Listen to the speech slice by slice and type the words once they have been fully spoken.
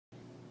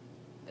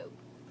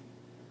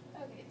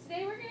Okay,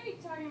 today we're going to be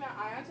talking about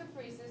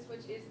iontophoresis,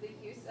 which is the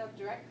use of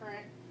direct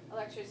current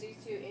electricity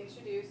to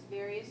introduce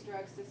various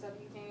drugs to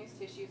subcutaneous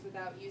tissues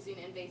without using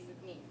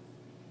invasive means.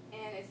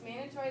 And it's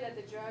mandatory that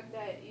the drug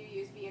that you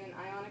use be in an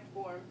ionic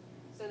form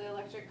so the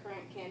electric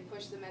current can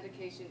push the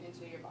medication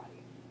into your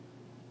body.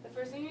 The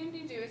first thing you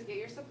need to do is get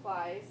your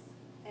supplies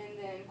and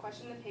then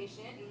question the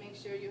patient and make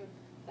sure you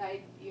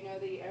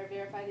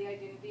verify the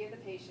identity of the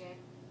patient,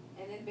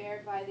 and then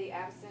verify the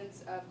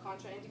absence of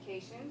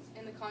contraindications.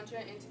 And the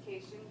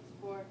contraindications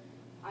for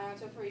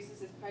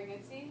iontophoresis is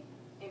pregnancy,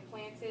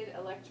 implanted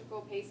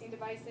electrical pacing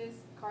devices,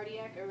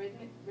 cardiac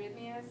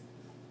arrhythmias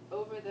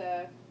over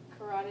the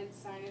carotid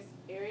sinus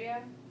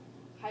area,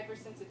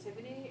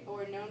 hypersensitivity,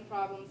 or known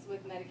problems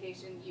with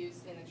medication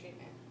used in the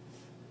treatment.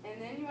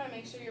 And then you want to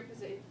make sure your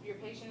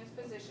patient is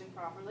positioned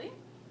properly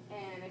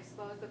and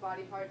expose the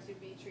body part to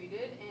be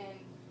treated, and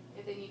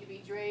if they need to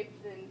be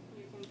draped, then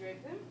you can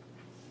drape them.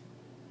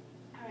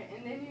 Alright,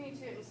 and then you need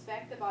to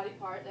inspect the body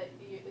part that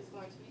is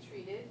going to be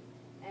treated,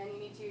 and you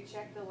need to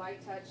check the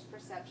light touch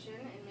perception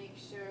and make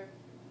sure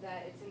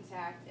that it's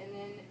intact, and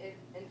then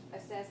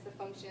assess the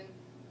function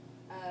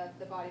of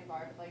the body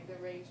part, like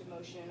the range of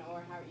motion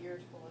or how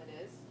irritable it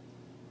is.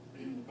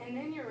 And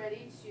then you're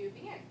ready to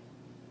begin.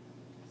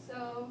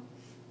 So,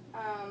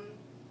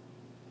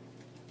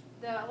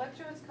 the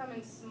electrodes come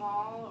in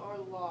small or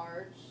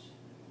large,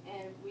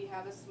 and we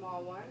have a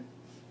small one.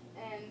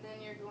 And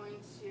then you're going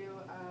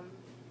to,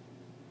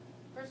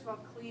 first of all,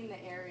 clean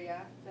the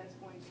area that's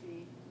going to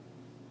be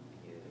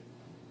used.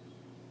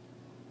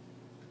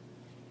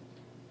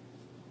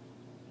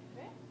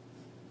 Okay.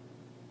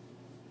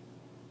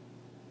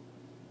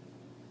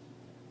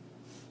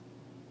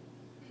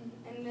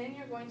 And then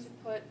you're going to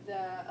put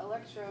the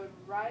electrode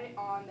right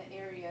on the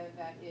area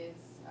that is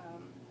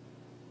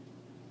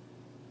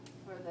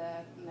for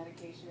the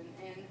medication.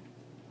 And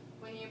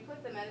when you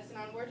put the medicine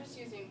on, we're just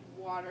using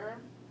water,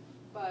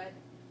 but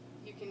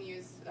you can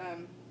use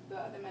the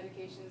other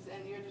medications,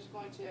 and you're just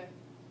going to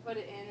put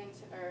it in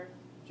or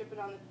drip it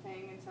on the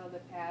thing until the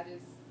pad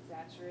is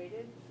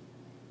saturated,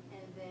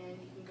 and then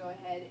you can go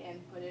ahead and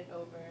put it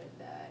over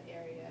the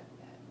area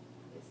that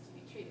is to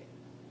be treated.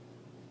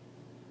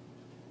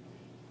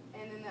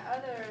 And then the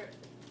other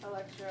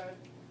electrode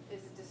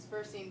is a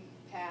dispersing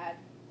pad,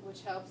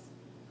 which helps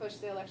push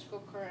the electrical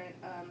current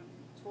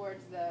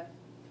towards the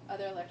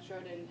other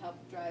electrode and help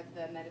drive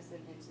the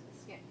medicine into the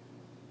skin,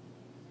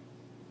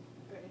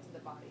 or into the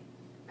body.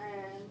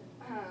 And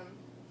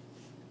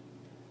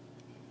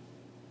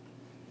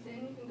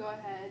then you can go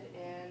ahead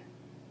and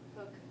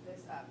hook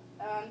this up.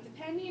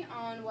 Depending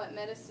on what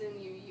medicine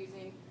you're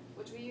using,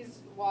 which we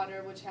use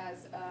water, which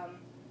has,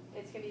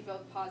 it can be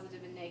both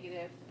positive and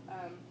negative.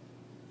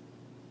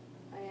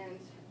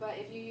 But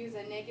if you use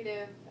a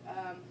negative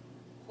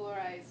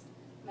polarized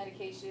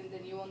medication,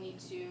 then you will need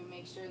to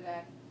make sure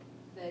that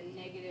the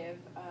negative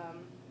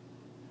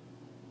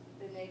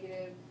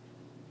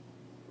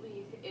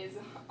lead is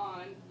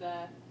on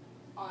the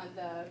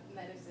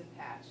medicine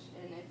patch,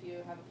 and if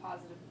you have a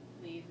positive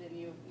lead, then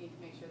you need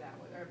to make sure that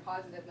one, or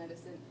positive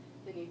medicine,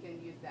 then you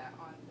can use that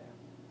on there.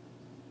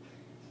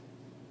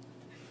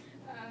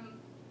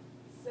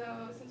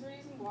 So since we're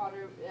using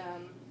water,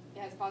 it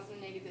has positive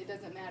and negative. It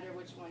doesn't matter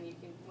which one you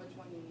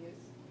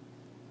use.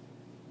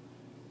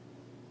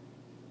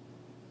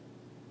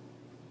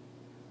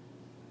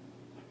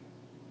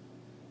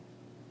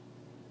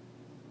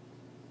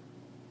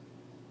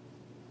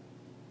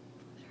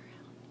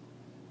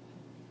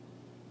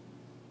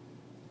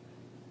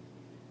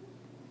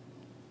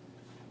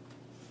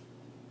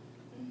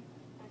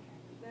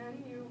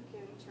 Then you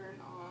can turn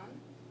on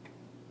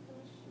the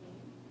machine.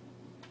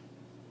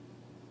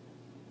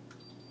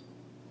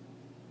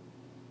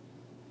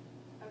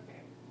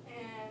 Okay,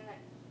 and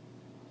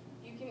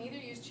you can either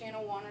use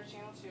channel 1 or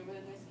channel 2, but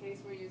in this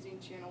case we're using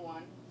channel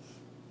 1.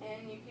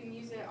 And you can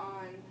use it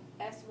on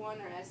S1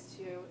 or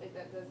S2,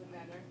 that doesn't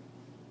matter.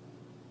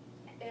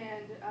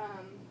 And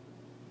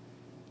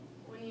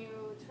when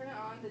you turn it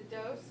on, the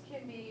dose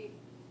can be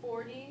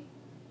 40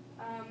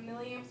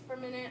 milliamps per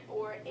minute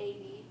or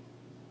 80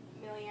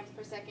 milliamps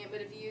per second, but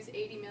if you use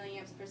 80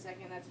 milliamps per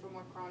second, that's for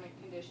more chronic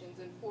conditions,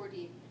 and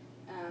 40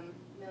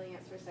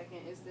 milliamps per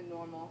second is the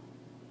normal.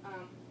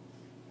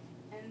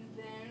 And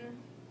then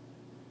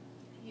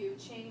you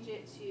change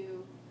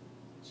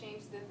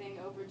the thing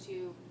over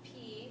to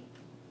P,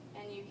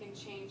 and you can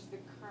change the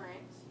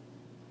current.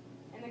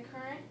 And the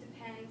current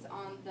depends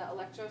on the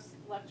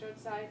electrode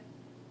size,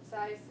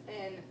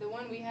 and the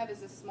one we have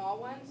is a small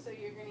one, so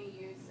you're going to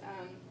use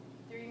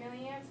 3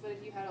 milliamps, but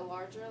if you had a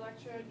larger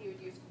electrode, you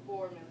would use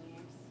 4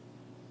 milliamps.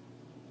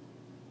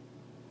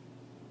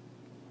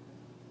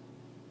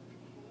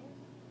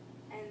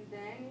 Okay. And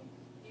then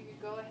you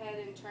could go ahead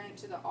and turn it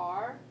to the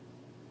R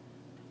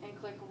and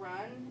click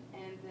run,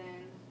 and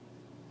then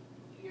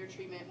your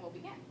treatment will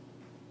begin.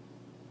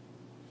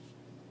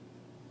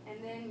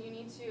 And then you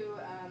need to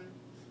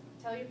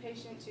tell your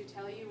patient to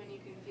tell you when you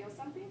can feel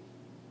something.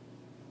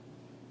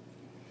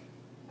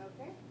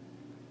 Okay.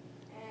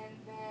 And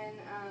then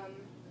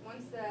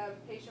once the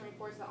patient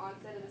reports the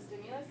onset of the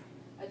stimulus,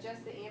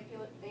 Adjust the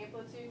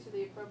amplitude to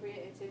the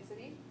appropriate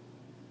intensity.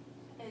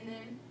 And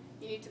then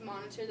you need to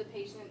monitor the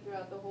patient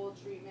throughout the whole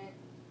treatment.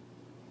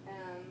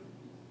 And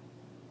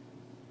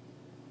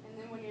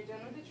then when you're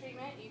done with the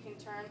treatment, you can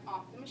turn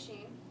off the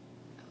machine.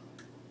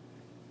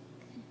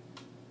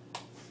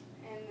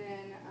 And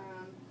then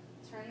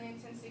turn the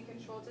intensity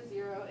control to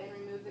 0 and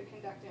remove the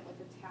conductant with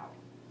a towel.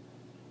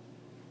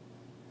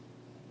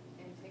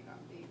 And take off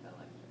the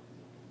electrode.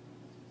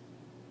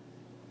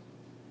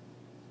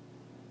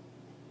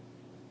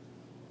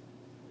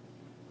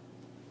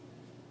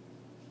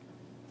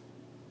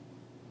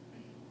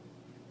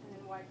 And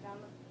then wipe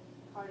down the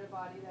part of the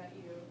body that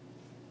you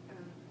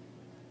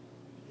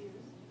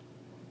used.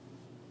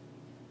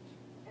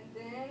 And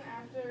then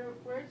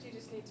afterwards, you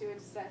just need to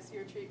assess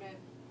your treatment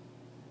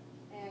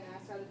and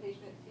ask how the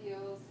patient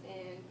feels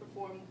and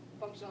perform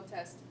functional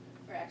tests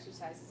or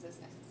exercises as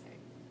necessary.